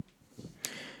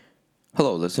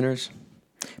Hello, listeners.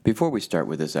 Before we start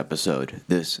with this episode,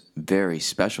 this very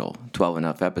special 12 and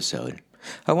Up episode,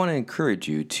 I want to encourage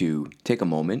you to take a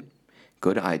moment,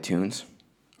 go to iTunes,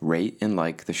 rate and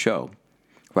like the show,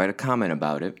 write a comment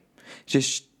about it.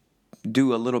 Just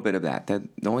do a little bit of that. That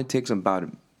only takes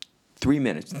about 3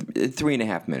 minutes,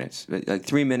 3.5 minutes, like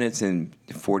 3 minutes and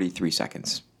 43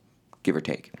 seconds, give or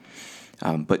take.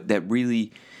 But that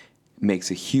really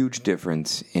makes a huge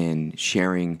difference in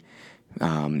sharing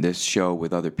this show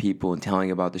with other people and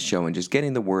telling about the show and just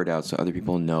getting the word out so other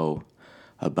people know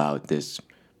about this,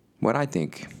 what I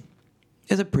think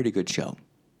is a pretty good show.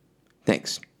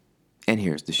 Thanks. And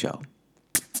here's the show.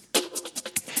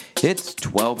 It's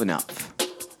 12 and Up,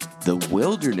 the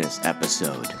Wilderness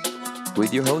episode,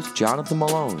 with your host, Jonathan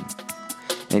Malone,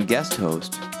 and guest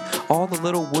host, all the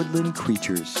little woodland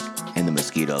creatures and the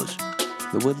mosquitoes.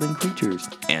 The woodland creatures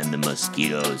and the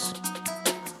mosquitoes.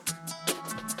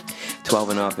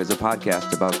 12 and Up is a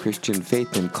podcast about Christian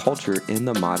faith and culture in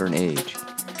the modern age.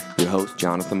 Your host,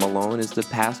 Jonathan Malone, is the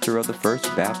pastor of the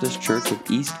First Baptist Church of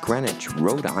East Greenwich,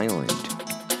 Rhode Island.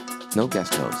 No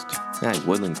guest host.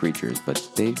 Woodland creatures, but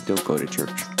they don't go to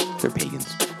church. They're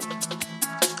pagans.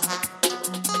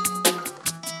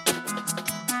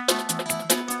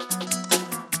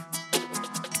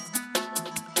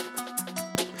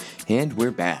 And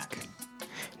we're back.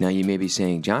 Now you may be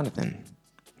saying, Jonathan,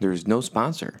 there's no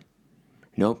sponsor.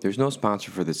 Nope, there's no sponsor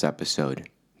for this episode.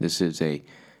 This is a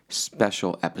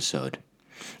special episode.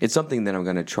 It's something that I'm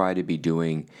going to try to be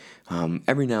doing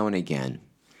every now and again.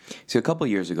 So a couple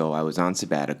years ago, I was on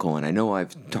sabbatical, and I know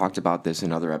I've talked about this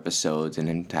in other episodes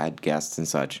and had guests and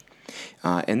such.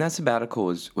 And that sabbatical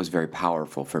was very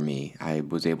powerful for me. I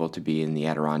was able to be in the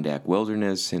Adirondack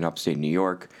Wilderness in upstate New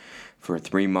York for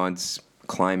 3 months,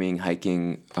 climbing,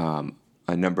 hiking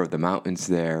a number of the mountains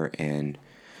there, and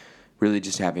really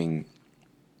just having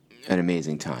an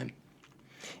amazing time.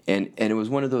 And it was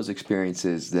one of those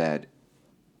experiences that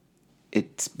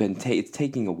it's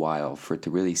taking a while for it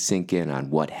to really sink in on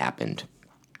what happened.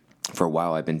 For a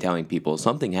while I've been telling people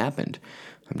something happened.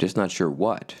 I'm just not sure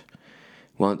what.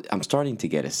 Well, I'm starting to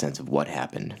get a sense of what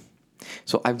happened.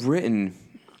 So I've written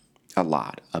a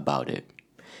lot about it.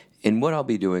 And what I'll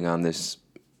be doing on these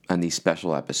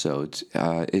special episodes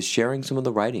is sharing some of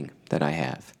the writing that I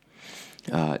have.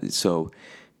 So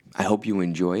I hope you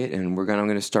enjoy it, and I'm going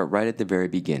to start right at the very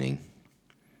beginning.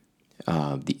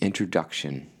 The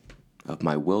introduction of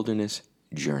my wilderness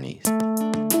journeys.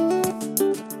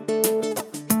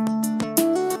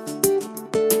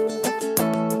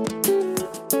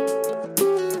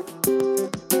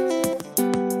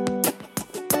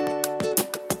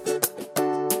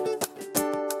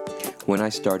 When I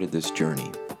started this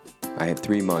journey, I had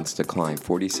 3 months to climb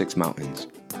 46 mountains,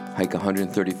 hike a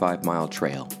 135-mile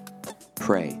trail,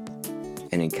 pray,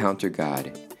 and encounter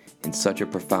God in such a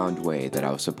profound way that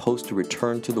I was supposed to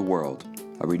return to the world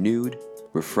a renewed,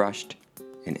 refreshed,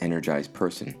 and energized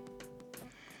person.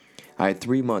 I had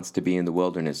 3 months to be in the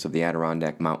wilderness of the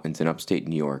Adirondack Mountains in upstate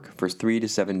New York for 3 to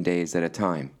 7 days at a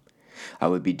time. I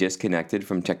would be disconnected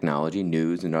from technology,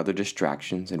 news, and other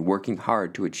distractions and working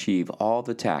hard to achieve all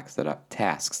the tasks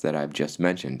that I've just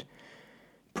mentioned,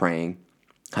 praying,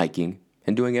 hiking,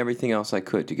 and doing everything else I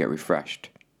could to get refreshed.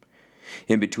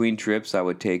 In between trips, I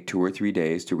would take 2 or 3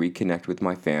 days to reconnect with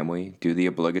my family, do the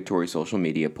obligatory social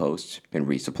media posts, and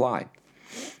resupply.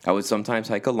 I would sometimes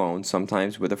hike alone,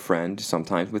 sometimes with a friend,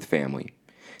 sometimes with family.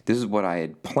 This is what I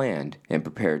had planned and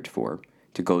prepared for,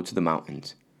 to go to the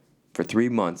mountains. For 3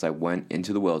 months, I went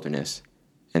into the wilderness,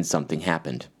 and something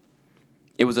happened.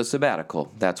 It was a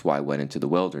sabbatical. That's why I went into the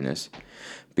wilderness,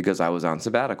 because I was on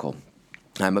sabbatical.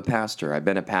 I'm a pastor. I've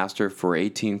been a pastor for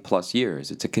 18 plus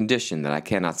years. It's a condition that I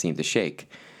cannot seem to shake.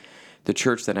 The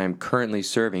church that I'm currently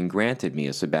serving granted me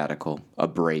a sabbatical, a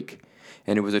break,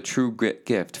 and it was a true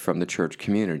gift from the church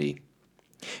community.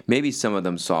 Maybe some of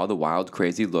them saw the wild,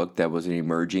 crazy look that was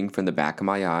emerging from the back of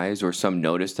my eyes, or some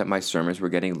noticed that my sermons were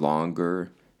getting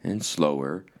longer and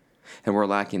slower, and were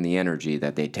lacking the energy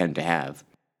that they tend to have.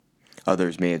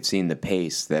 Others may have seen the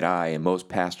pace that I and most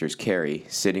pastors carry,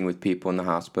 sitting with people in the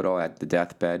hospital, at the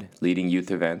deathbed, leading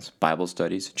youth events, Bible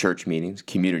studies, church meetings,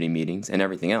 community meetings, and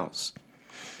everything else.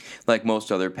 Like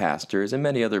most other pastors and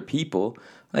many other people,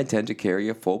 I tend to carry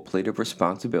a full plate of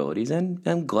responsibilities, and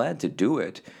am glad to do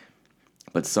it.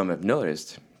 But some have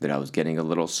noticed that I was getting a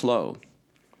little slow.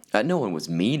 No one was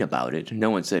mean about it. No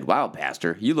one said, "Wow,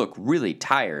 Pastor, you look really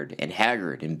tired and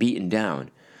haggard and beaten down."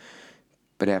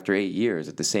 But after 8 years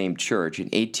at the same church and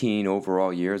 18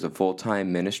 overall years of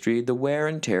full-time ministry, the wear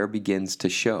and tear begins to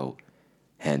show.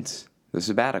 Hence, the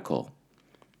sabbatical.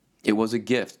 It was a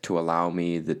gift to allow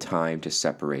me the time to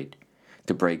separate,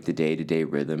 to break the day-to-day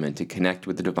rhythm and to connect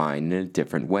with the divine in a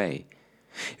different way.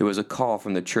 It was a call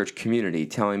from the church community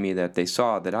telling me that they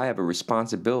saw that I have a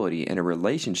responsibility and a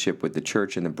relationship with the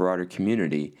church and the broader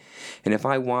community, and if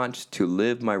I want to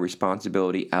live my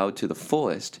responsibility out to the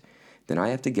fullest, then I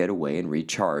have to get away and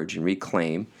recharge and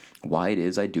reclaim why it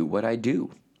is I do what I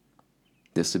do.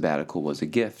 This sabbatical was a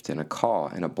gift and a call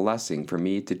and a blessing for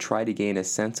me to try to gain a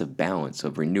sense of balance,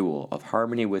 of renewal, of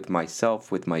harmony with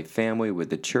myself, with my family, with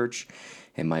the church,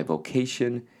 and my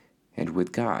vocation, and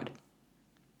with God.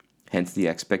 Hence the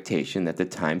expectation that the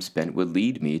time spent would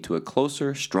lead me to a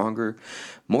closer, stronger,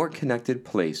 more connected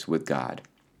place with God.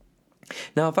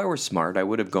 Now, if I were smart, I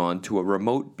would have gone to a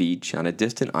remote beach on a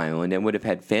distant island and would have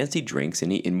had fancy drinks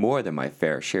and eaten more than my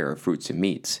fair share of fruits and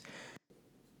meats.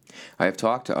 I have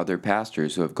talked to other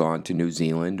pastors who have gone to New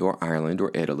Zealand or Ireland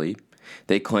or Italy.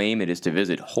 They claim it is to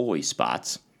visit holy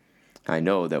spots. I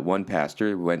know that one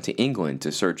pastor went to England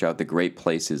to search out the great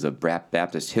places of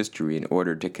Baptist history in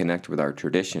order to connect with our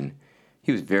tradition.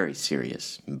 He was very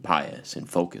serious and pious and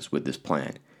focused with this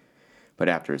plan. But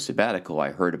after a sabbatical,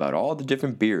 I heard about all the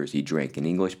different beers he drank in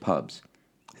English pubs.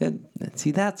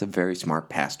 See, that's a very smart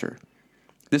pastor.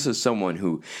 This is someone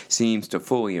who seems to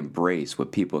fully embrace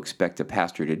what people expect a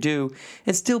pastor to do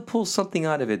and still pull something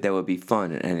out of it that would be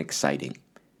fun and exciting.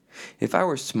 If I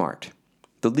were smart,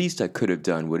 the least I could have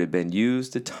done would have been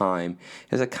use the time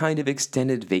as a kind of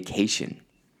extended vacation.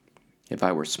 If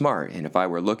I were smart, and if I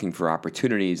were looking for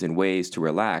opportunities and ways to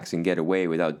relax and get away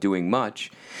without doing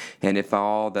much, and if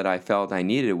all that I felt I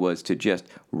needed was to just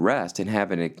rest and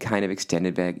have a kind of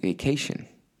extended vacation.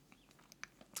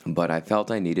 But I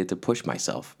felt I needed to push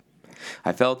myself.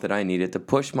 I felt that I needed to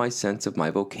push my sense of my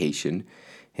vocation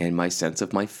and my sense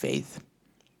of my faith,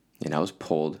 and I was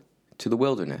pulled to the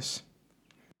wilderness.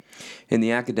 In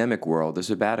the academic world, the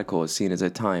sabbatical is seen as a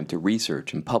time to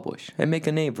research and publish and make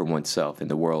a name for oneself in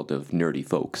the world of nerdy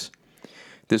folks.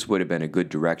 This would have been a good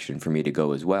direction for me to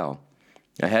go as well.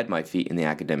 I had my feet in the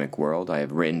academic world. I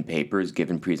have written papers,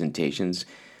 given presentations,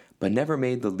 but never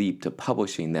made the leap to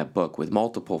publishing that book with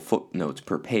multiple footnotes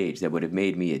per page that would have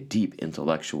made me a deep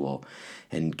intellectual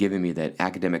and given me that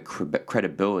academic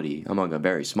credibility among a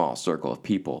very small circle of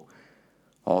people.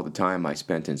 All the time I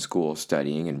spent in school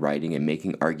studying and writing and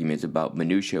making arguments about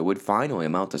minutiae would finally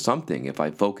amount to something if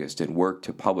I focused and worked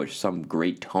to publish some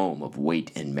great tome of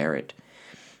weight and merit.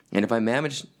 And if I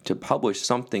managed to publish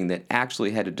something that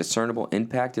actually had a discernible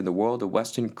impact in the world of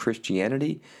Western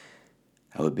Christianity,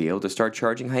 I would be able to start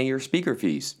charging higher speaker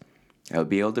fees. I would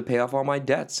be able to pay off all my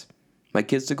debts, my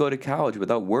kids to go to college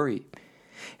without worry,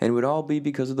 and it would all be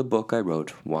because of the book I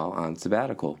wrote while on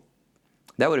sabbatical.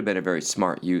 That would have been a very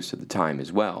smart use of the time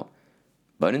as well.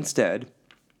 But instead,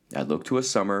 I looked to a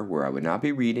summer where I would not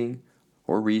be reading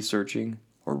or researching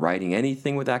or writing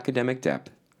anything with academic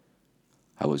depth.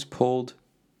 I was pulled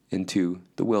into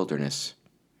the wilderness.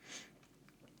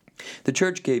 The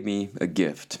church gave me a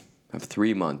gift of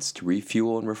 3 months to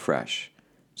refuel and refresh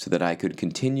so that I could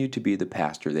continue to be the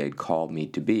pastor they had called me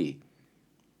to be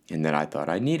and that I thought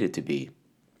I needed to be.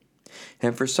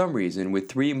 And for some reason, with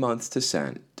 3 months to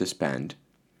spend,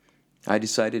 I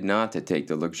decided not to take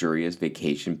the luxurious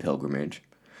vacation pilgrimage,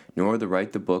 nor to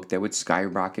write the book that would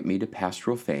skyrocket me to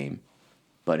pastoral fame,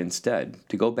 but instead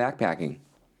to go backpacking.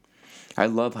 I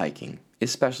love hiking,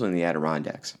 especially in the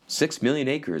Adirondacks, 6 million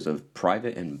acres of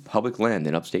private and public land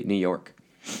in upstate New York.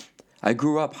 I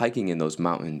grew up hiking in those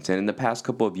mountains, and in the past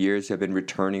couple of years have been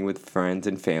returning with friends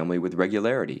and family with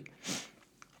regularity.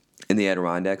 In the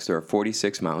Adirondacks, there are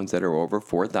 46 mountains that are over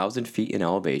 4,000 feet in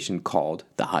elevation called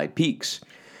the High Peaks.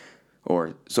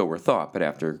 Or so we're thought, but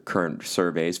after current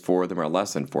surveys, 4 of them are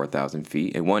less than 4,000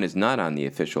 feet, and one is not on the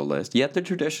official list, yet the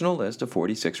traditional list of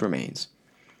 46 remains.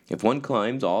 If one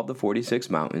climbs all of the 46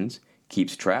 mountains,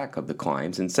 keeps track of the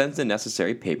climbs, and sends the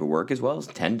necessary paperwork as well as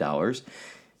 $10,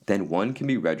 then one can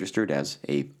be registered as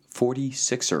a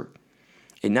 46er,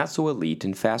 a not-so-elite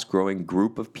and fast-growing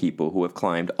group of people who have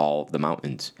climbed all of the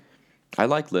mountains. I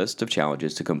like lists of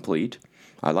challenges to complete.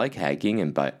 I like hiking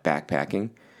and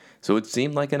backpacking. So it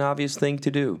seemed like an obvious thing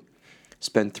to do.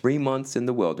 Spend 3 months in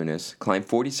the wilderness, climb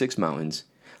 46 mountains,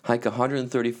 hike a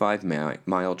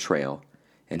 135-mile trail,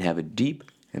 and have a deep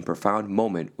and profound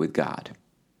moment with God.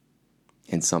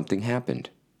 And something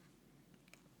happened.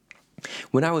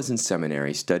 When I was in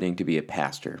seminary studying to be a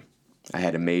pastor, I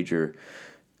had a major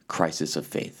crisis of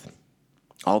faith.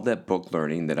 All that book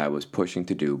learning that I was pushing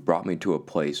to do brought me to a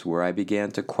place where I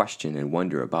began to question and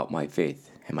wonder about my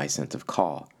faith and my sense of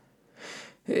call.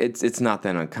 It's not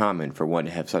that uncommon for one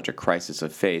to have such a crisis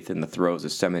of faith in the throes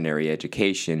of seminary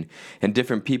education, and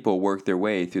different people work their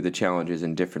way through the challenges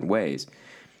in different ways.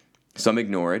 Some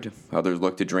ignore it, others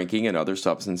look to drinking and other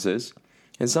substances,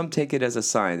 and some take it as a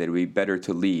sign that it would be better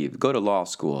to leave, go to law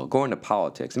school, go into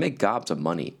politics, and make gobs of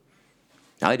money.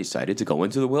 I decided to go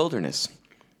into the wilderness.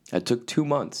 It took 2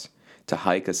 months to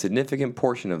hike a significant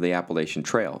portion of the Appalachian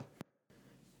Trail.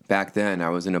 Back then, I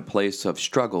was in a place of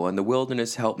struggle, and the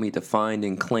wilderness helped me to find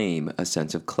and claim a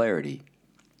sense of clarity.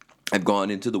 I've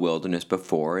gone into the wilderness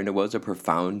before, and it was a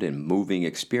profound and moving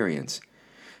experience.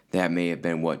 That may have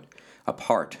been a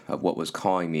part of what was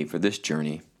calling me for this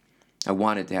journey. I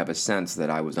wanted to have a sense that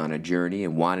I was on a journey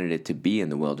and wanted it to be in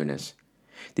the wilderness.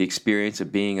 The experience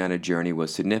of being on a journey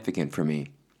was significant for me.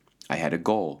 I had a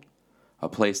goal, a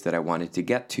place that I wanted to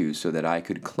get to so that I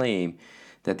could claim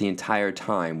that the entire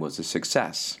time was a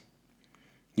success.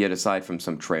 Yet aside from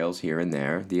some trails here and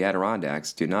there, the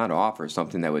Adirondacks do not offer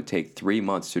something that would take 3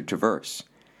 months to traverse.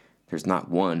 There's not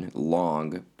one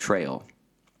long trail.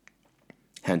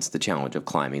 Hence the challenge of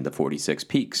climbing the 46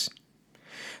 peaks.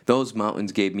 Those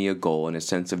mountains gave me a goal and a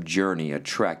sense of journey, a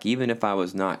trek. Even if I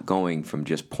was not going from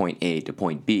just point A to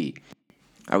point B,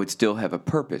 I would still have a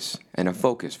purpose and a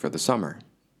focus for the summer.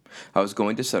 I was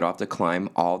going to set off to climb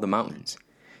all the mountains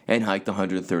and hike the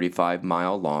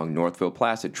 135-mile-long Northville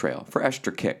Placid Trail for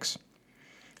extra kicks.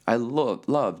 I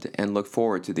loved and looked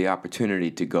forward to the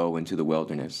opportunity to go into the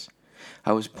wilderness.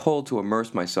 I was pulled to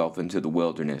immerse myself into the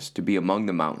wilderness, to be among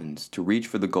the mountains, to reach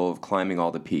for the goal of climbing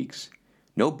all the peaks.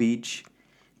 No beach,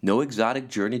 no exotic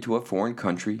journey to a foreign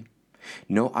country,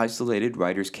 no isolated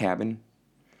writer's cabin.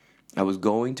 I was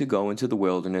going to go into the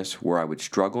wilderness where I would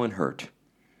struggle and hurt,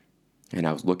 and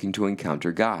I was looking to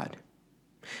encounter God.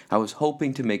 I was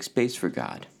hoping to make space for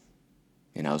God,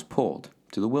 and I was pulled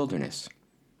to the wilderness.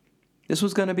 This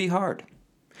was going to be hard.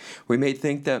 We may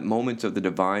think that moments of the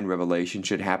divine revelation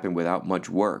should happen without much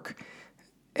work,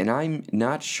 and I'm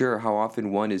not sure how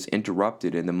often one is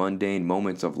interrupted in the mundane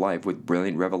moments of life with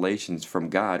brilliant revelations from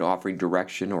God offering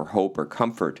direction or hope or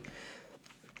comfort.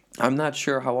 I'm not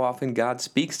sure how often God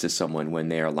speaks to someone when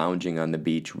they are lounging on the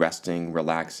beach, resting,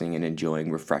 relaxing, and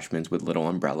enjoying refreshments with little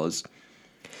umbrellas.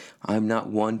 I'm not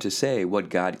one to say what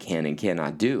God can and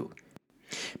cannot do.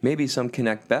 Maybe some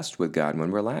connect best with God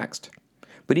when relaxed.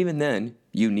 But even then,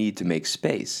 you need to make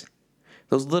space.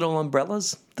 Those little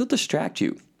umbrellas, they'll distract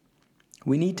you.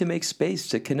 We need to make space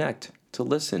to connect, to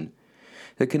listen,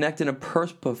 to connect in a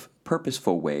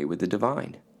purposeful way with the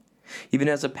divine. Even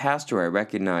as a pastor, I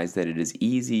recognize that it is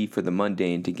easy for the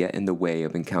mundane to get in the way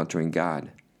of encountering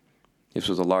God. This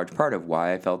was a large part of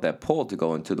why I felt that pull to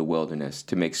go into the wilderness,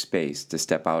 to make space, to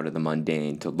step out of the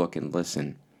mundane, to look and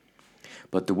listen.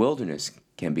 But the wilderness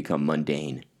can become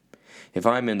mundane. If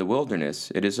I'm in the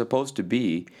wilderness, it is supposed to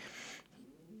be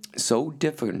so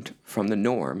different from the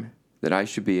norm that I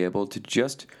should be able to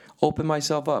just open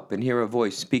myself up and hear a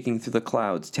voice speaking through the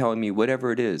clouds, telling me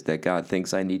whatever it is that God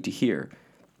thinks I need to hear.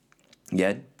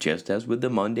 Yet, just as with the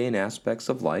mundane aspects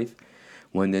of life,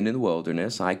 when in the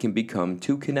wilderness, I can become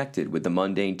too connected with the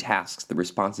mundane tasks, the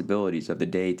responsibilities of the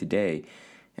day-to-day,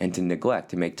 and to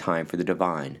neglect to make time for the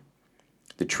divine.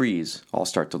 The trees all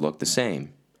start to look the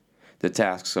same. The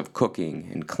tasks of cooking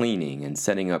and cleaning and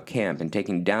setting up camp and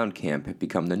taking down camp have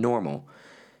become the normal,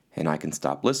 and I can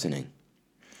stop listening.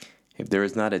 If there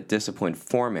is not a disciplined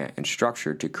format and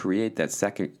structure to create that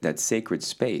sacred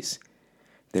space,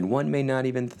 then one may not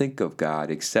even think of God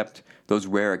except those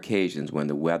rare occasions when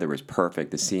the weather is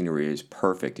perfect, the scenery is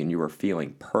perfect, and you are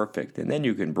feeling perfect, and then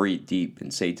you can breathe deep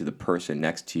and say to the person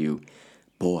next to you,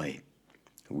 "Boy,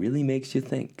 it really makes you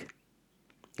think."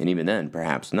 And even then,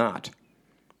 perhaps not.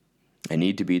 I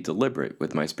need to be deliberate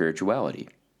with my spirituality.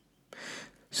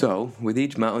 So, with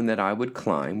each mountain that I would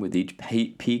climb, with each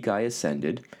peak I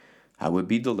ascended, I would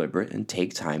be deliberate and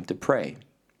take time to pray.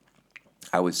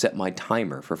 I would set my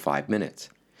timer for 5 minutes.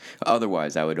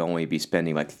 Otherwise, I would only be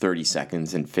spending like 30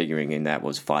 seconds and figuring in that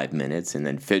was 5 minutes and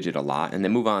then fidget a lot and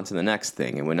then move on to the next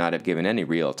thing and would not have given any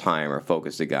real time or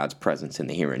focus to God's presence in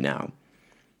the here and now.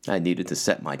 I needed to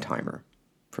set my timer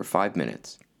for 5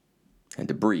 minutes and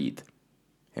to breathe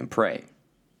and pray.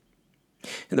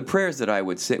 And the prayers that I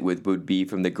would sit with would be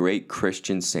from the great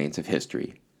Christian saints of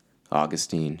history: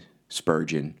 Augustine,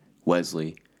 Spurgeon,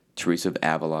 Wesley, Teresa of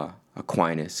Avila,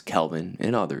 Aquinas, Calvin,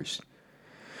 and others.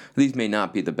 These may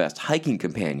not be the best hiking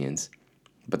companions,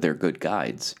 but they're good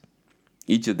guides.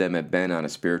 Each of them have been on a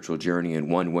spiritual journey in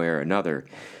one way or another.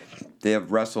 They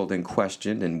have wrestled and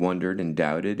questioned and wondered and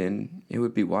doubted, and it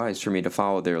would be wise for me to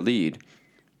follow their lead.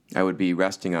 I would be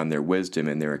resting on their wisdom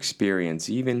and their experience,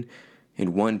 even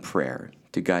in one prayer,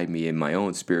 to guide me in my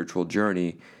own spiritual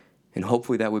journey, and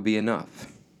hopefully that would be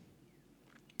enough.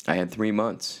 I had 3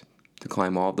 months to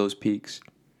climb all of those peaks,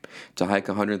 to hike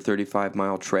a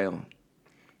 135-mile trail,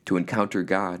 to encounter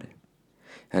God,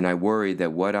 and I worried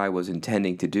that what I was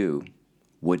intending to do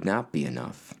would not be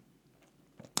enough.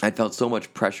 I felt so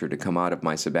much pressure to come out of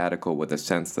my sabbatical with a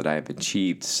sense that I have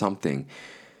achieved something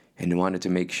and wanted to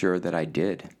make sure that I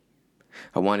did.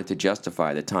 I wanted to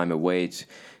justify the time away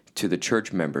to the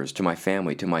church members, to my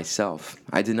family, to myself.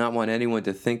 I did not want anyone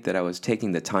to think that I was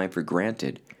taking the time for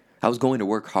granted. I was going to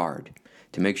work hard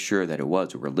to make sure that it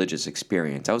was a religious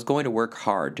experience. I was going to work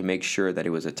hard to make sure that it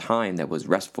was a time that was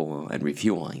restful and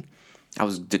refueling. I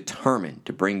was determined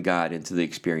to bring God into the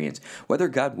experience, whether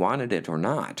God wanted it or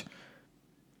not.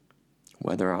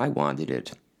 Whether I wanted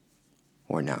it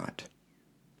or not.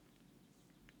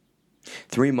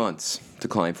 3 months to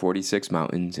climb 46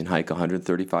 mountains and hike a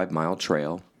 135-mile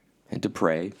trail, and to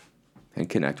pray and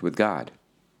connect with God.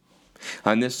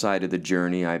 On this side of the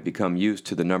journey, I've become used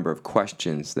to the number of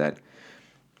questions that,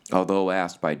 although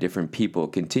asked by different people,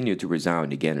 continue to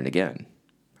resound again and again.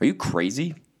 Are you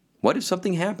crazy? What if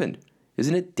something happened?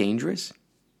 Isn't it dangerous?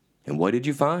 And what did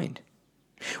you find?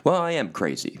 Well, I am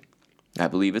crazy. I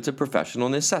believe it's a professional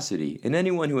necessity, and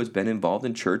anyone who has been involved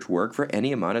in church work for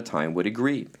any amount of time would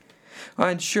agree.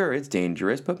 I'm sure it's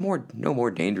dangerous, but no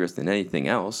more dangerous than anything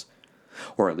else.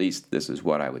 Or at least this is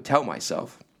what I would tell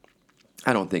myself.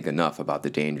 I don't think enough about the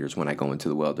dangers when I go into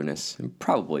the wilderness, and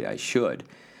probably I should.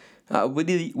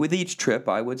 With each trip,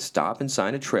 I would stop and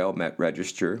sign a trail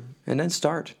register, and then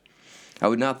start. I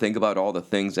would not think about all the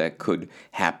things that could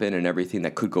happen and everything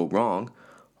that could go wrong.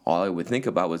 All I would think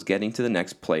about was getting to the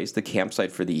next place, the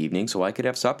campsite for the evening, so I could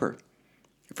have supper.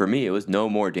 For me, it was no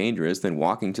more dangerous than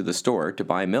walking to the store to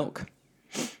buy milk.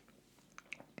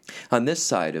 On this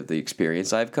side of the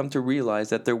experience, I've come to realize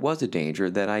that there was a danger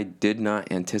that I did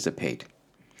not anticipate.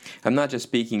 I'm not just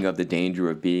speaking of the danger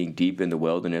of being deep in the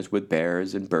wilderness with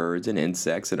bears and birds and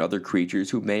insects and other creatures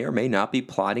who may or may not be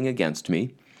plotting against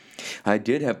me. I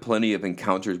did have plenty of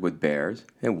encounters with bears,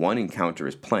 and one encounter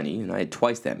is plenty, and I had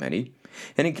twice that many,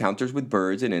 and encounters with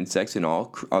birds and insects and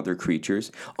all other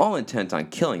creatures, all intent on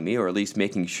killing me, or at least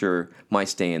making sure my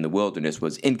stay in the wilderness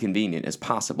was inconvenient as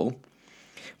possible.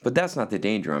 But that's not the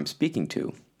danger I'm speaking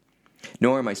to.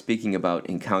 Nor am I speaking about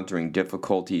encountering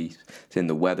difficulties in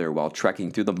the weather while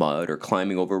trekking through the mud or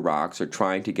climbing over rocks or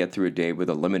trying to get through a day with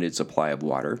a limited supply of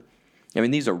water. I mean,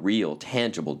 these are real,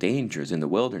 tangible dangers in the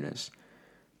wilderness.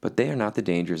 But they are not the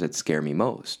dangers that scare me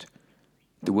most.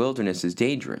 The wilderness is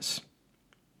dangerous.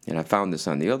 And I found this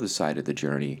on the other side of the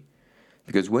journey,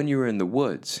 because when you're in the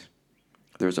woods,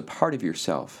 there's a part of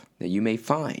yourself that you may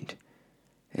find,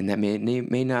 and that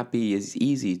may not be as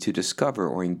easy to discover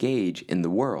or engage in the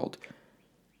world,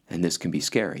 and this can be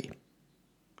scary.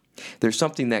 There's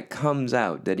something that comes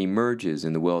out, that emerges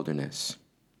in the wilderness.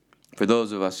 For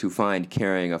those of us who find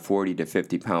carrying a 40 to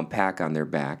 50-pound pack on their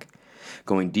back,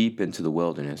 going deep into the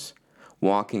wilderness,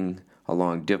 walking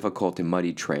along difficult and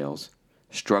muddy trails,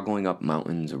 struggling up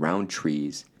mountains, around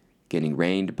trees, getting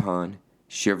rained upon,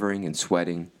 shivering and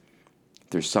sweating.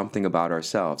 There's something about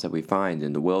ourselves that we find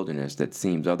in the wilderness that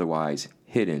seems otherwise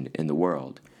hidden in the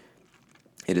world.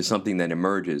 It is something that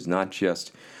emerges not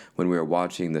just when we are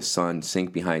watching the sun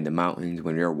sink behind the mountains,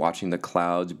 when we are watching the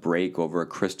clouds break over a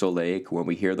crystal lake, when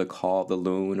we hear the call of the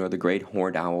loon or the great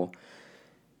horned owl.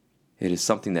 It is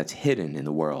something that's hidden in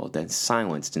the world, that's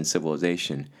silenced in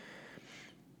civilization.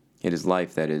 It is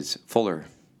life that is fuller,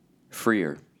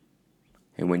 freer,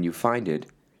 and when you find it,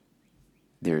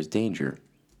 there is danger.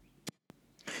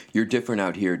 You're different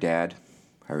out here, Dad,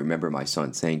 I remember my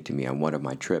son saying to me on one of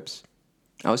my trips.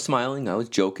 I was smiling, I was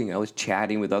joking, I was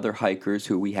chatting with other hikers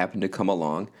who we happened to come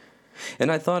along,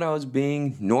 and I thought I was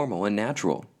being normal and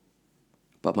natural.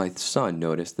 But my son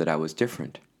noticed that I was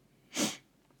different.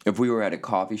 If we were at a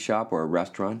coffee shop or a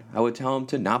restaurant, I would tell him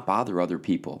to not bother other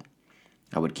people.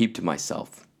 I would keep to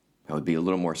myself. I would be a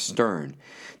little more stern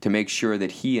to make sure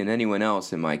that he and anyone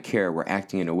else in my care were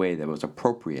acting in a way that was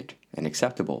appropriate and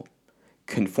acceptable.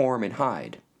 Conform and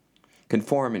hide.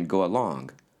 Conform and go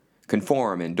along.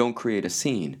 Conform and don't create a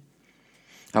scene.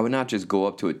 I would not just go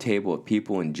up to a table of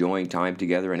people enjoying time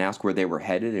together and ask where they were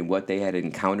headed and what they had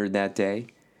encountered that day.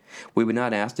 We would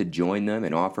not ask to join them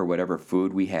and offer whatever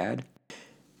food we had.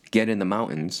 Get in the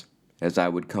mountains, as I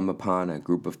would come upon a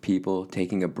group of people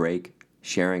taking a break,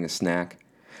 sharing a snack,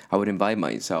 I would invite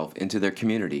myself into their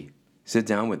community, sit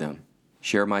down with them,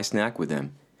 share my snack with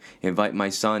them, invite my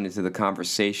son into the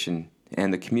conversation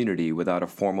and the community without a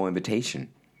formal invitation.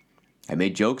 I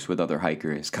made jokes with other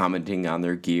hikers, commenting on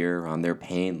their gear, on their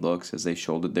pained looks as they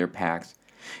shouldered their packs,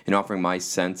 and offering my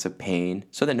sense of pain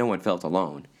so that no one felt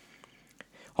alone.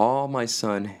 All my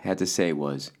son had to say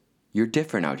was, "You're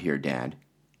different out here, Dad."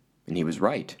 And he was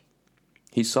right.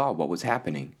 He saw what was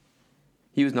happening.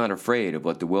 He was not afraid of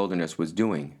what the wilderness was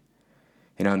doing.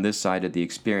 And on this side of the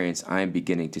experience, I am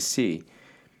beginning to see,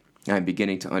 I'm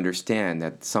beginning to understand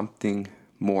that something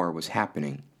more was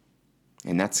happening.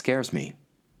 And that scares me.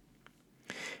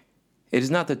 It is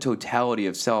not the totality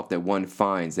of self that one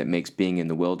finds that makes being in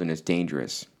the wilderness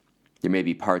dangerous. There may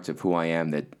be parts of who I am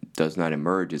that does not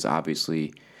emerge as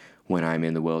obviously when I'm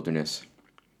in the wilderness.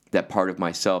 That part of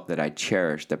myself that I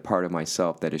cherish, that part of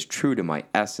myself that is true to my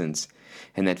essence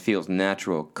and that feels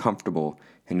natural, comfortable,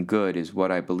 and good is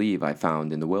what I believe I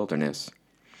found in the wilderness.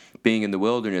 Being in the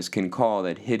wilderness can call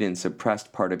that hidden,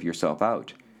 suppressed part of yourself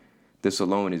out. This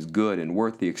alone is good and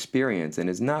worth the experience and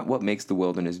is not what makes the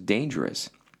wilderness dangerous.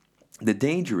 The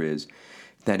danger is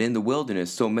that in the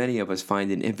wilderness, so many of us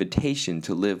find an invitation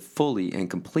to live fully and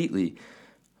completely,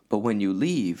 but when you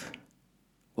leave,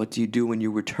 what do you do when you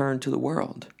return to the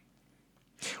world?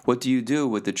 What do you do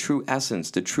with the true essence,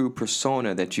 the true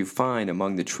persona that you find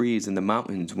among the trees and the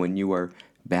mountains when you are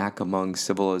back among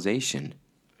civilization?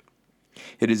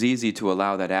 It is easy to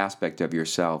allow that aspect of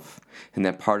yourself and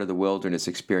that part of the wilderness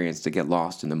experience to get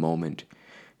lost in the moment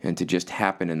and to just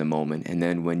happen in the moment, and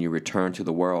then when you return to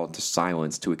the world, to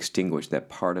silence, to extinguish that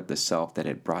part of the self that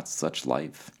had brought such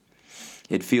life.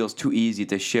 It feels too easy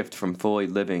to shift from fully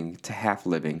living to half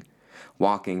living,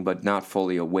 walking but not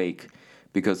fully awake,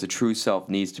 because the true self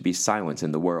needs to be silent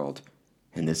in the world,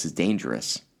 and this is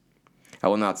dangerous. I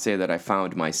will not say that I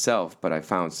found myself, but I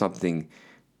found something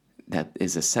that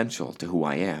is essential to who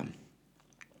I am.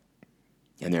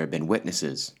 And there have been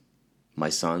witnesses. My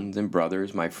sons and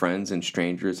brothers, my friends and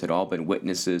strangers had all been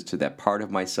witnesses to that part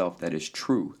of myself that is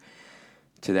true,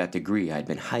 to that degree I'd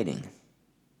been hiding.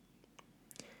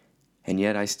 And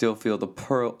yet I still feel the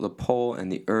pull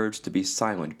and the urge to be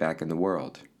silent back in the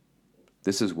world.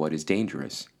 This is what is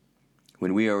dangerous.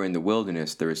 When we are in the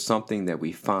wilderness, there is something that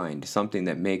we find, something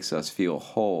that makes us feel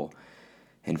whole,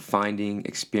 and finding,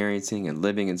 experiencing, and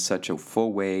living in such a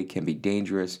full way can be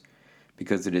dangerous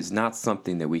because it is not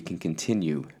something that we can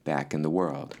continue back in the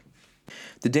world.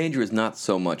 The danger is not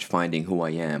so much finding who I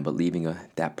am, but leaving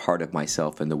that part of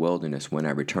myself in the wilderness when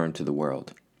I return to the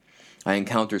world. I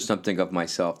encounter something of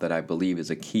myself that I believe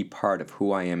is a key part of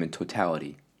who I am in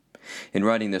totality. In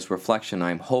writing this reflection,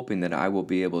 I am hoping that I will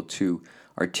be able to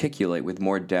articulate with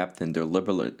more depth and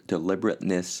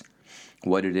deliberateness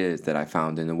what it is that I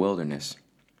found in the wilderness.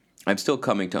 I'm still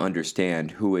coming to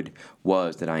understand who it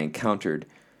was that I encountered,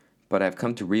 but I've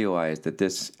come to realize that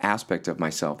this aspect of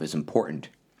myself is important.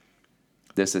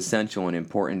 This essential and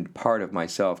important part of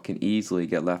myself can easily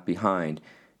get left behind,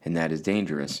 and that is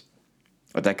dangerous.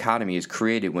 A dichotomy is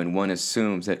created when one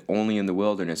assumes that only in the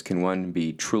wilderness can one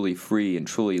be truly free and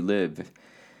truly live,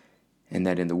 and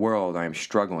that in the world I am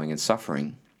struggling and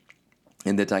suffering.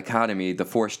 In the dichotomy, the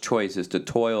forced choice is to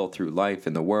toil through life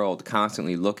in the world,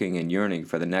 constantly looking and yearning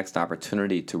for the next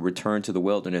opportunity to return to the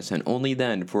wilderness, and only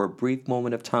then, for a brief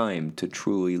moment of time, to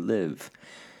truly live.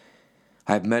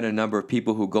 I've met a number of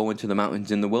people who go into the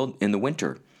mountains in the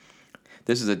winter.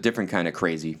 This is a different kind of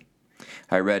crazy.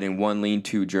 I read in one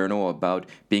lean-to journal about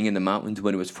being in the mountains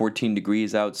when it was 14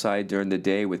 degrees outside during the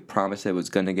day with promise that it was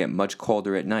going to get much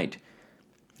colder at night.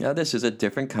 Now, this is a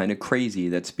different kind of crazy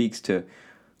that speaks to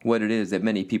what it is that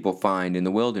many people find in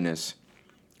the wilderness.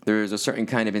 There is a certain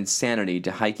kind of insanity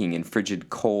to hiking in frigid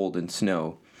cold and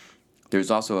snow. There's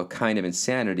also a kind of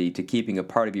insanity to keeping a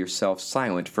part of yourself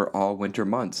silent for all winter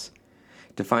months.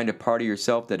 To find a part of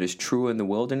yourself that is true in the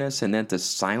wilderness and then to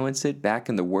silence it back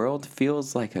in the world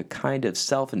feels like a kind of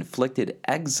self-inflicted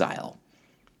exile.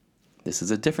 This is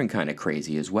a different kind of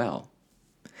crazy as well.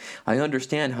 I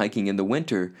understand hiking in the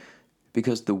winter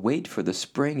because the wait for the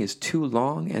spring is too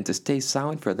long, and to stay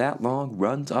silent for that long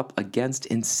runs up against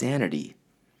insanity.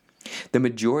 The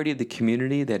majority of the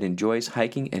community that enjoys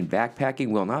hiking and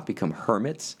backpacking will not become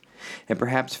hermits, and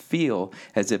perhaps feel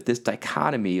as if this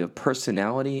dichotomy of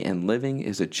personality and living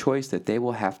is a choice that they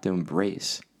will have to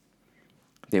embrace.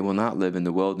 They will not live in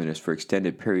the wilderness for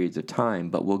extended periods of time,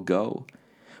 but will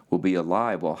be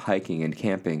alive while hiking and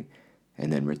camping,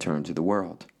 and then return to the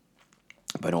world.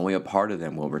 But only a part of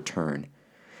them will return,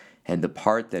 and the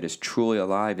part that is truly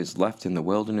alive is left in the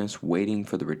wilderness, waiting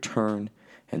for the return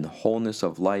and the wholeness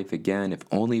of life again, if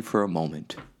only for a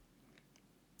moment.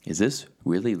 Is this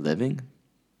really living?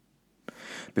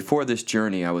 Before this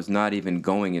journey, I was not even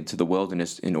going into the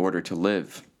wilderness in order to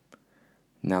live.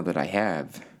 Now that I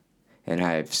have, and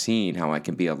I have seen how I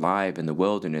can be alive in the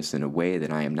wilderness in a way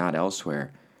that I am not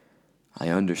elsewhere, I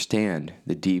understand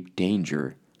the deep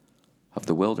danger of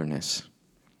the wilderness.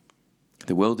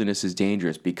 The wilderness is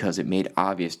dangerous because it made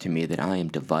obvious to me that I am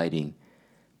dividing,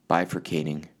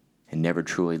 bifurcating, and never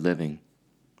truly living.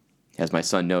 As my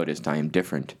son noticed, I am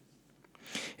different.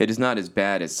 It is not as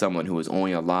bad as someone who is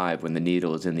only alive when the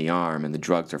needle is in the arm and the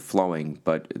drugs are flowing,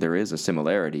 but there is a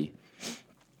similarity.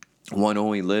 One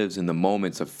only lives in the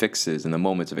moments of fixes and the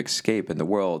moments of escape, and the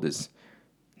world is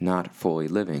not fully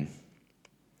living.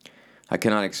 I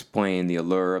cannot explain the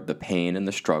allure of the pain and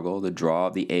the struggle, the draw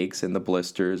of the aches and the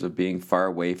blisters of being far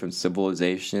away from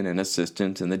civilization and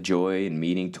assistance, and the joy in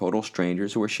meeting total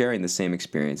strangers who are sharing the same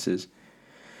experiences.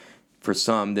 For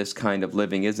some, this kind of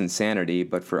living is insanity,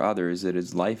 but for others, it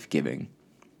is life-giving.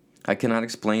 I cannot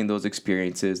explain those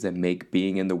experiences that make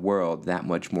being in the world that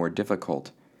much more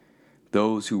difficult.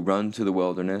 Those who run to the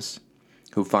wilderness,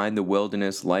 who find the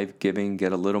wilderness life-giving,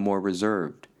 get a little more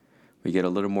reserved. We get a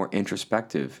little more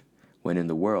introspective when in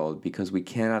the world, because we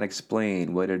cannot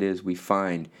explain what it is we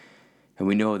find, and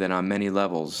we know that on many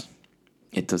levels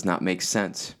it does not make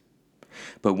sense.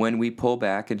 But when we pull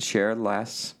back and share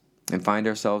less, and find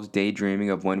ourselves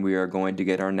daydreaming of when we are going to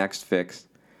get our next fix,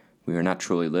 we are not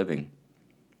truly living.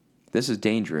 This is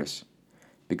dangerous,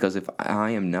 because if I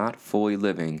am not fully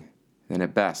living, then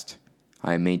at best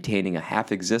I am maintaining a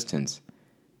half existence,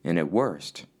 and at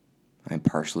worst I am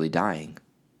partially dying.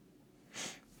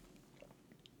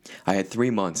 I had 3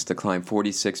 months to climb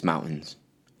 46 mountains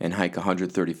and hike a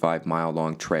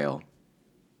 135-mile-long trail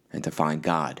and to find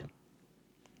God.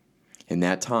 In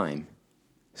that time,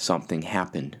 something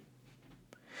happened.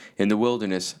 In the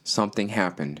wilderness, something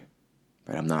happened,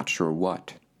 but I'm not sure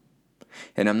what.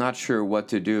 And I'm not sure what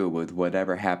to do with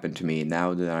whatever happened to me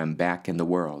now that I'm back in the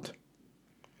world.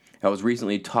 I was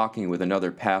recently talking with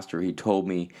another pastor. He told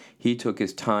me he took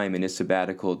his time in his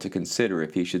sabbatical to consider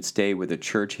if he should stay with the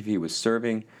church if he was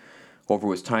serving, or if it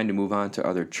was time to move on to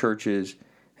other churches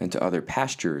and to other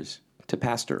pastures to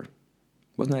pastor.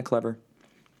 Wasn't that clever?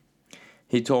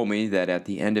 He told me that at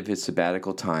the end of his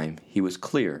sabbatical time, he was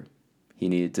clear he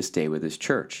needed to stay with his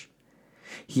church.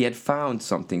 He had found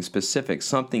something specific,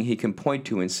 something he can point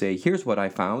to and say, here's what I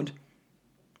found.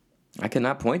 I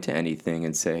cannot point to anything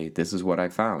and say, this is what I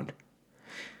found.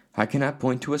 I cannot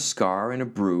point to a scar and a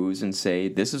bruise and say,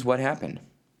 this is what happened.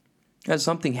 As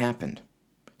something happened.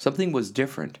 Something was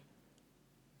different.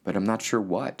 But I'm not sure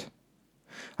what.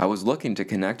 I was looking to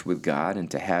connect with God and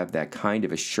to have that kind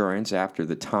of assurance after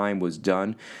the time was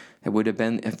done that would have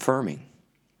been affirming.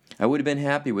 I would have been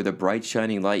happy with a bright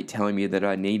shining light telling me that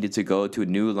I needed to go to a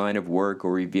new line of work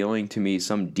or revealing to me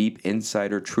some deep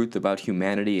insight or truth about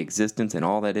humanity, existence, and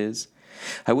all that is.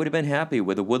 I would have been happy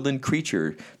with a woodland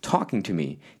creature talking to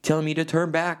me, telling me to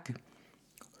turn back,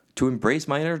 to embrace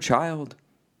my inner child,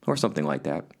 or something like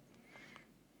that.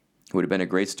 It would have been a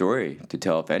great story to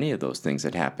tell if any of those things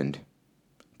had happened.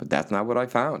 But that's not what I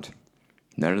found.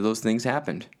 None of those things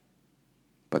happened.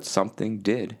 But something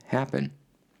did happen.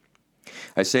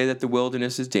 I say that the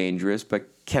wilderness is dangerous, but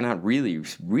cannot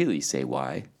really say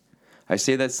why. I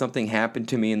say that something happened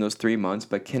to me in those 3 months,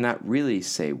 but cannot really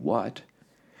say what.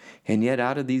 And yet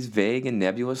out of these vague and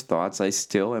nebulous thoughts, I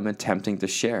still am attempting to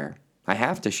share. I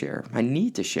have to share. I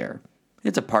need to share.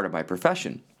 It's a part of my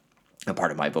profession, a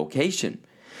part of my vocation.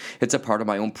 It's a part of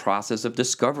my own process of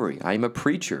discovery. I am a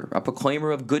preacher, a proclaimer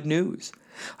of good news.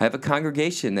 I have a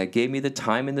congregation that gave me the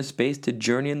time and the space to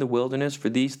journey in the wilderness for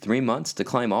these 3 months, to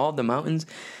climb all the mountains,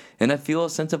 and I feel a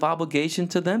sense of obligation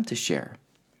to them to share.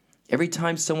 Every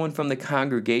time someone from the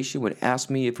congregation would ask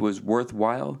me if it was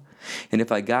worthwhile, and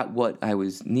if I got what I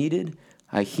was needed,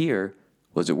 I hear,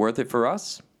 was it worth it for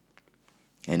us?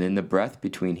 And in the breath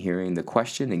between hearing the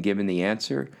question and giving the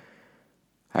answer,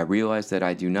 I realized that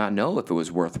I do not know if it was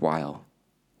worthwhile,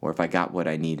 or if I got what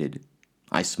I needed.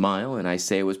 I smile and I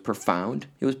say it was profound,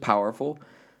 it was powerful,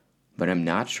 but I'm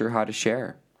not sure how to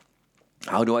share.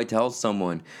 How do I tell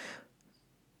someone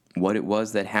what it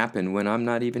was that happened when I'm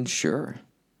not even sure?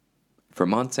 For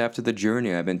months after the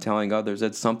journey, I've been telling others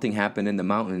that something happened in the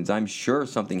mountains. I'm sure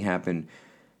something happened,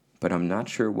 but I'm not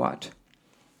sure what,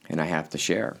 and I have to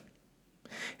share.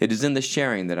 It is in the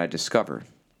sharing that I discover.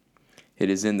 It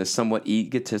is in the somewhat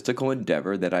egotistical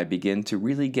endeavor that I begin to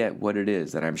really get what it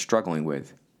is that I'm struggling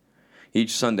with.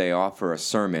 Each Sunday I offer a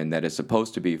sermon that is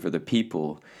supposed to be for the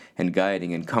people and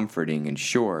guiding and comforting and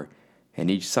sure, and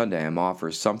each Sunday I'm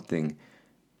offered something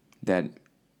that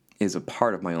is a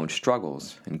part of my own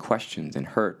struggles and questions and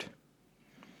hurt.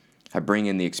 I bring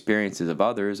in the experiences of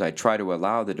others. I try to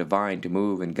allow the divine to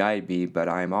move and guide me, but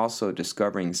I am also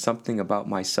discovering something about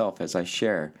myself as I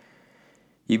share.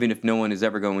 Even if no one is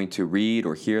ever going to read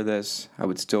or hear this, I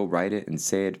would still write it and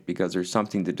say it because there's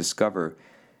something to discover,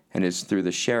 and it's through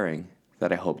the sharing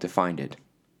that I hope to find it.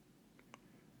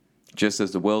 Just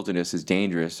as the wilderness is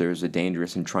dangerous, there is a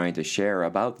dangerous in trying to share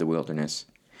about the wilderness.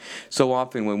 So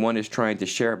often, when one is trying to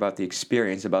share about the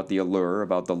experience, about the allure,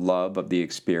 about the love of the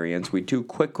experience, we too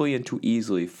quickly and too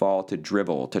easily fall to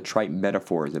drivel, to trite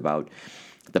metaphors about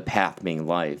the path being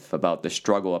life, about the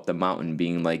struggle up the mountain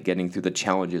being like getting through the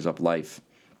challenges of life.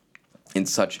 In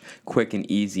such quick and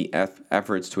easy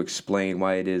efforts to explain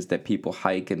why it is that people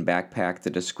hike and backpack, the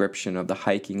description of the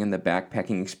hiking and the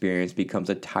backpacking experience becomes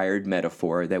a tired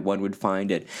metaphor that one would find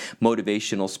at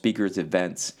motivational speakers'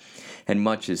 events, and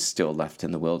much is still left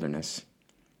in the wilderness.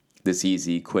 This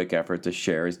easy, quick effort to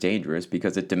share is dangerous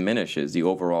because it diminishes the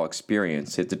overall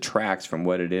experience. It detracts from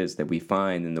what it is that we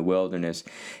find in the wilderness,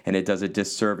 and it does a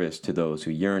disservice to those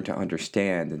who yearn to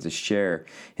understand and to share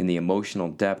in the emotional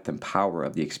depth and power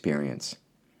of the experience.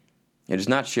 It is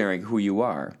not sharing who you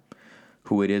are,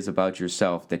 who it is about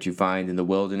yourself that you find in the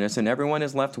wilderness, and everyone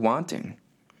is left wanting.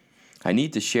 I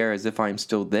need to share as if I am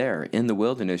still there in the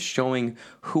wilderness, showing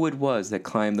who it was that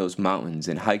climbed those mountains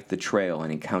and hiked the trail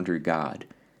and encountered God.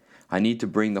 I need to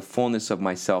bring the fullness of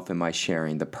myself in my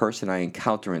sharing, the person I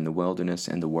encounter in the wilderness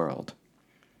and the world.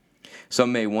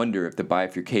 Some may wonder if the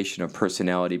bifurcation of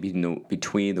personality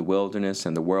between the wilderness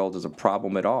and the world is a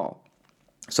problem at all.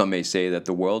 Some may say that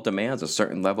the world demands a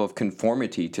certain level of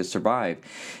conformity to survive,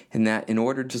 and that in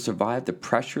order to survive the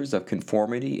pressures of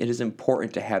conformity, it is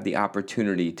important to have the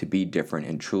opportunity to be different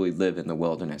and truly live in the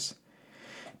wilderness.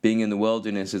 Being in the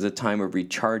wilderness is a time of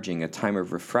recharging, a time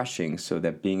of refreshing, so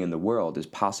that being in the world is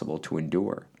possible to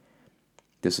endure.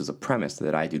 This is a premise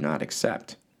that I do not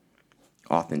accept.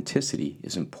 Authenticity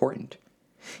is important,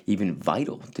 even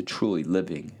vital to truly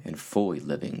living and fully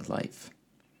living life.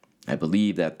 I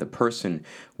believe that the person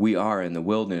we are in the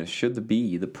wilderness should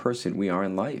be the person we are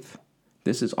in life.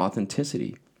 This is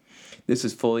authenticity. This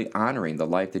is fully honoring the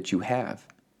life that you have.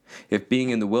 If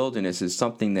being in the wilderness is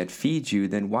something that feeds you,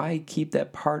 then why keep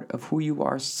that part of who you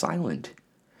are silent?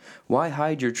 Why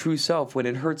hide your true self when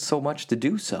it hurts so much to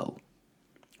do so?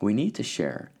 We need to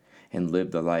share and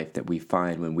live the life that we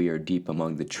find when we are deep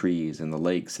among the trees and the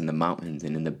lakes and the mountains,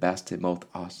 and in the best and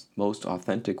most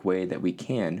authentic way that we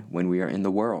can when we are in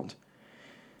the world.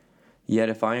 Yet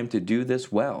if I am to do this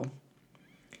well,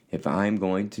 if I am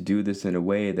going to do this in a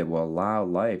way that will allow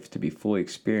life to be fully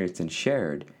experienced and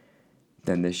shared,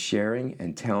 then this sharing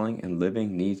and telling and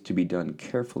living needs to be done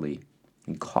carefully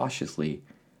and cautiously,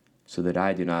 so that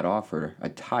I do not offer a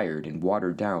tired and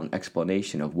watered-down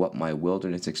explanation of what my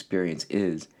wilderness experience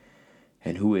is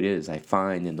and who it is I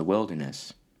find in the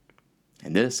wilderness.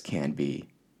 And this can be,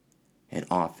 and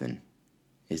often,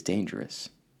 is dangerous.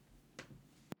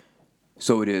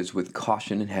 So it is with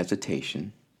caution and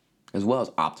hesitation, as well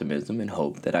as optimism and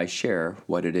hope, that I share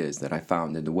what it is that I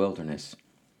found in the wilderness.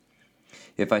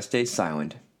 If I stay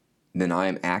silent, then I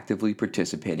am actively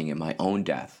participating in my own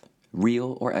death,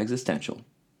 real or existential,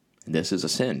 and this is a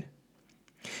sin.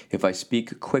 If I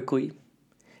speak quickly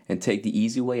and take the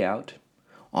easy way out,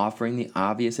 offering the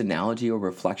obvious analogy or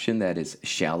reflection that is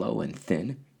shallow and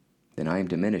thin, then I am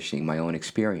diminishing my own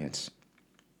experience.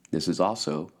 This is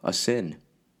also a sin.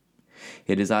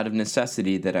 It is out of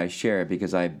necessity that I share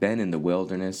because I have been in the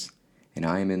wilderness and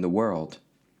I am in the world.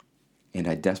 And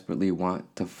I desperately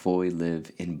want to fully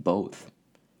live in both,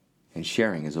 and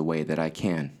sharing is a way that I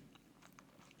can.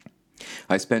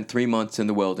 I spent 3 months in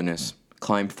the wilderness,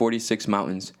 climbed 46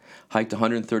 mountains, hiked a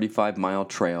 135-mile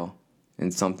trail,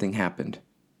 and something happened.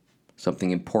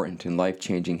 Something important and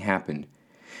life-changing happened,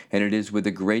 and it is with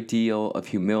a great deal of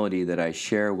humility that I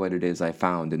share what it is I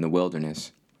found in the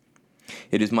wilderness.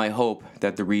 It is my hope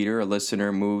that the reader or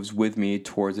listener moves with me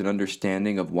towards an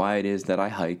understanding of why it is that I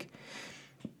hike,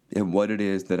 and what it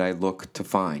is that I look to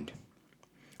find.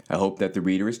 I hope that the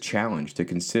reader is challenged to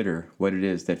consider what it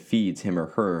is that feeds him or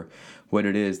her, what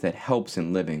it is that helps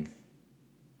in living.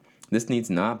 This needs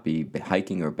not be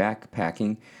hiking or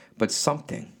backpacking, but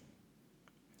something.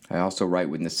 I also write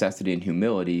with necessity and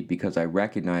humility because I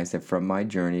recognize that from my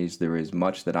journeys there is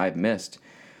much that I've missed,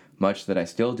 much that I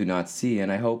still do not see, and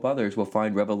I hope others will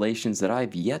find revelations that I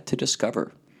have yet to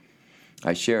discover.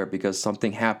 I share because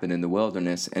something happened in the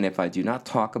wilderness, and if I do not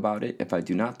talk about it, if I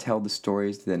do not tell the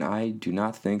stories, then I do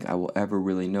not think I will ever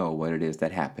really know what it is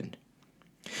that happened.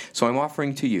 So I'm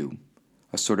offering to you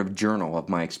a sort of journal of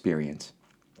my experience.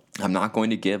 I'm not going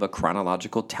to give a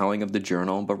chronological telling of the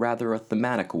journal, but rather a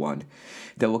thematic one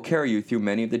that will carry you through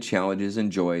many of the challenges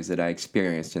and joys that I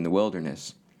experienced in the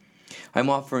wilderness. I'm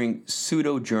offering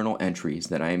pseudo-journal entries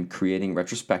that I am creating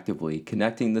retrospectively,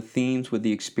 connecting the themes with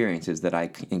the experiences that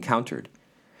I encountered.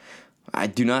 I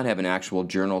do not have an actual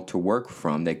journal to work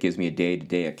from that gives me a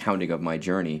day-to-day accounting of my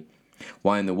journey.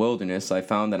 While in the wilderness, I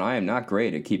found that I am not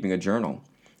great at keeping a journal.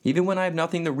 Even when I have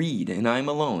nothing to read and I am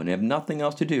alone and have nothing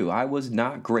else to do, I was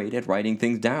not great at writing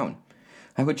things down.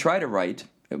 I would try to write,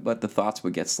 but the thoughts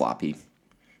would get sloppy.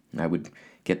 I would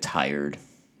get tired.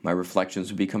 My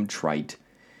reflections would become trite.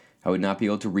 I would not be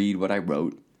able to read what I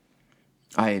wrote.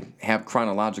 I have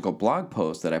chronological blog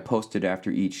posts that I posted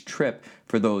after each trip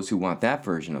for those who want that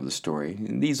version of the story.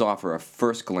 These offer a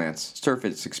first glance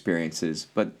surface experiences,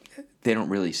 but they don't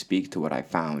really speak to what I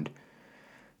found.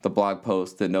 The blog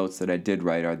posts, the notes that I did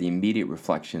write are the immediate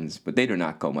reflections, but they do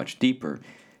not go much deeper.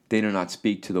 They do not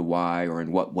speak to the why or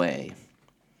in what way.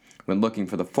 When looking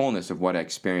for the fullness of what I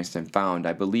experienced and found,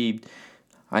 I believed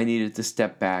I needed to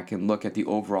step back and look at the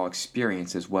overall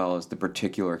experience as well as the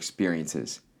particular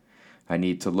experiences. I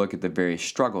need to look at the various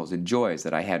struggles and joys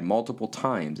that I had multiple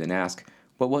times and ask,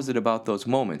 what was it about those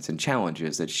moments and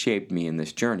challenges that shaped me in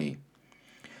this journey?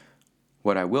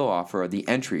 What I will offer are the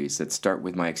entries that start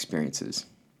with my experiences.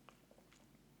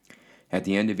 At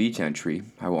the end of each entry,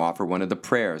 I will offer one of the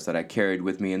prayers that I carried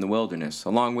with me in the wilderness,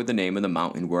 along with the name of the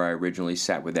mountain where I originally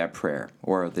sat with that prayer,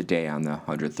 or the day on the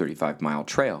 135-mile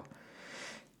trail.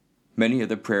 Many of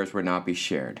the prayers will not be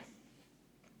shared,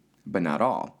 but not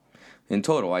all. In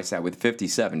total, I sat with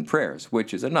 57 prayers,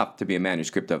 which is enough to be a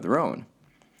manuscript of their own.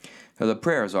 Now, the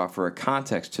prayers offer a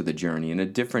context to the journey and a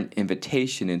different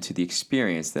invitation into the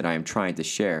experience that I am trying to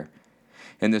share.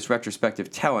 In this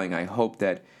retrospective telling, I hope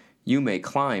that you may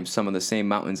climb some of the same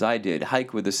mountains I did,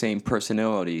 hike with the same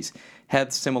personalities,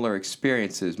 have similar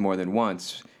experiences more than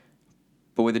once,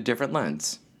 but with a different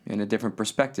lens and a different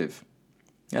perspective.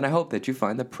 And I hope that you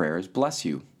find the prayers bless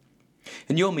you.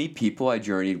 And you'll meet people I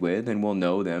journeyed with and will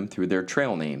know them through their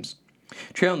trail names.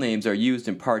 Trail names are used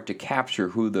in part to capture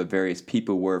who the various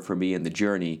people were for me in the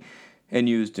journey, and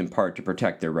used in part to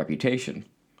protect their reputation.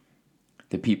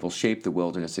 The people shape the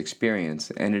wilderness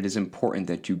experience, and it is important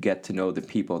that you get to know the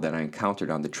people that I encountered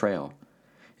on the trail.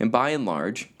 And by and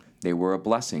large, they were a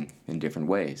blessing in different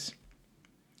ways.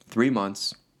 3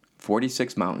 months,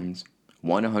 46 mountains,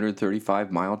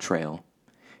 135-mile trail,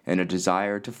 and a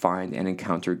desire to find and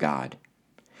encounter God.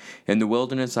 In the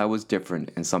wilderness, I was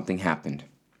different, and something happened.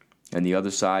 On the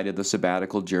other side of the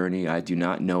sabbatical journey, I do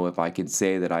not know if I can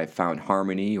say that I have found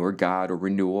harmony or God or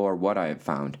renewal or what I have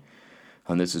found.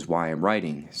 And this is why I'm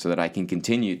writing, so that I can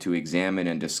continue to examine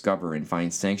and discover and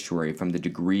find sanctuary from the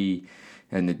degree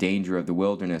and the danger of the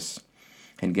wilderness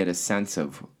and get a sense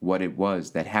of what it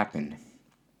was that happened.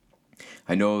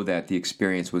 I know that the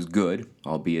experience was good,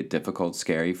 albeit difficult,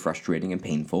 scary, frustrating, and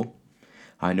painful.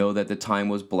 I know that the time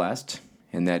was blessed,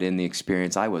 and that in the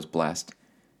experience I was blessed,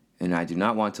 and I do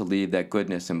not want to leave that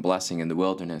goodness and blessing in the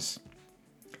wilderness.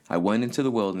 I went into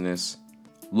the wilderness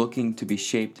looking to be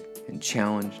shaped and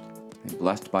challenged and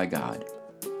blessed by God.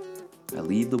 I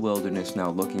leave the wilderness now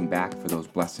looking back for those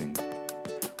blessings,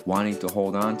 wanting to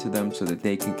hold on to them so that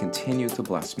they can continue to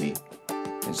bless me,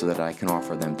 and so that I can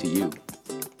offer them to you.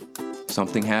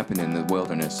 Something happened in the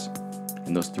wilderness,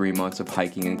 in those 3 months of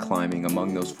hiking and climbing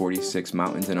among those 46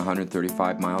 mountains and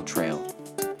 135-mile trail.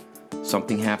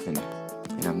 Something happened,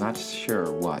 and I'm not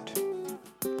sure what.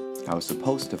 I was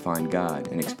supposed to find God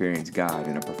and experience God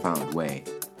in a profound way.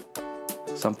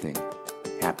 Something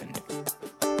happened.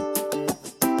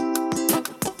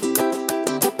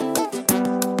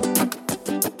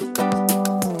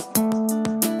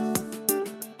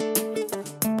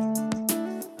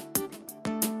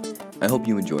 I hope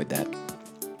you enjoyed that.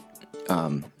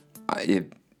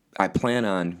 I plan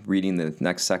on reading the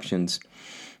next sections.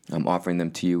 I'm offering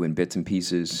them to you in bits and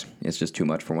pieces. It's just too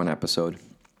much for one episode,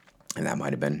 and that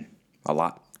might have been a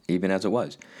lot, even as it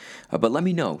was. But let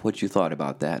me know what you thought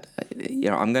about that.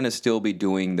 I'm going to still be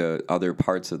doing the other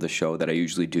parts of the show that I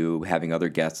usually do, having other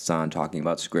guests on, talking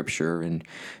about scripture and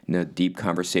deep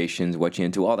conversations, what you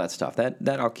into, all that stuff.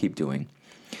 That I'll keep doing.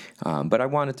 But I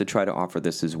wanted to try to offer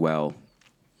this as well.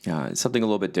 Something a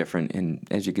little bit different, and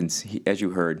as you can see, as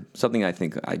you heard, something I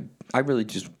think I really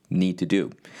just need to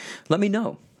do. Let me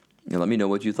know. Let me know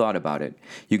what you thought about it.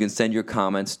 You can send your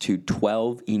comments to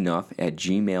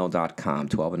 12enough@gmail.com.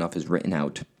 12enough is written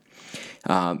out.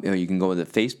 You can go to the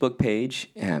Facebook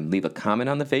page and leave a comment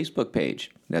on the Facebook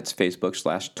page. That's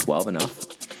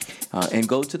Facebook/12enough. And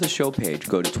go to the show page.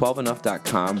 Go to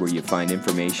 12enough.com where you find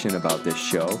information about this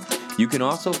show. You can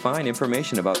also find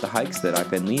information about the hikes that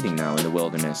I've been leading now in the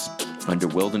wilderness under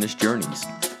Wilderness Journeys.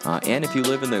 And if you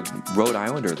live in the Rhode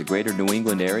Island or the greater New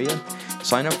England area,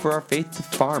 sign up for our Faith to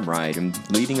Farm ride. I'm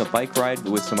leading a bike ride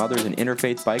with some others, an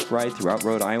interfaith bike ride throughout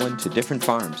Rhode Island to different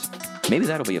farms. Maybe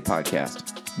that'll be a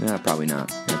podcast. Probably not.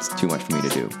 That's too much for me to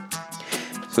do.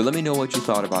 So let me know what you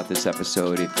thought about this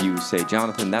episode. If you say,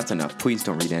 Jonathan, that's enough, please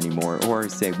don't read any more. Or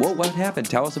say, whoa, what happened?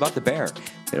 Tell us about the bear.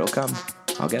 It'll come.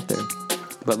 I'll get there.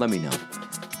 But let me know.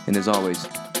 And as always,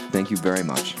 thank you very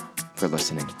much for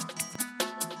listening.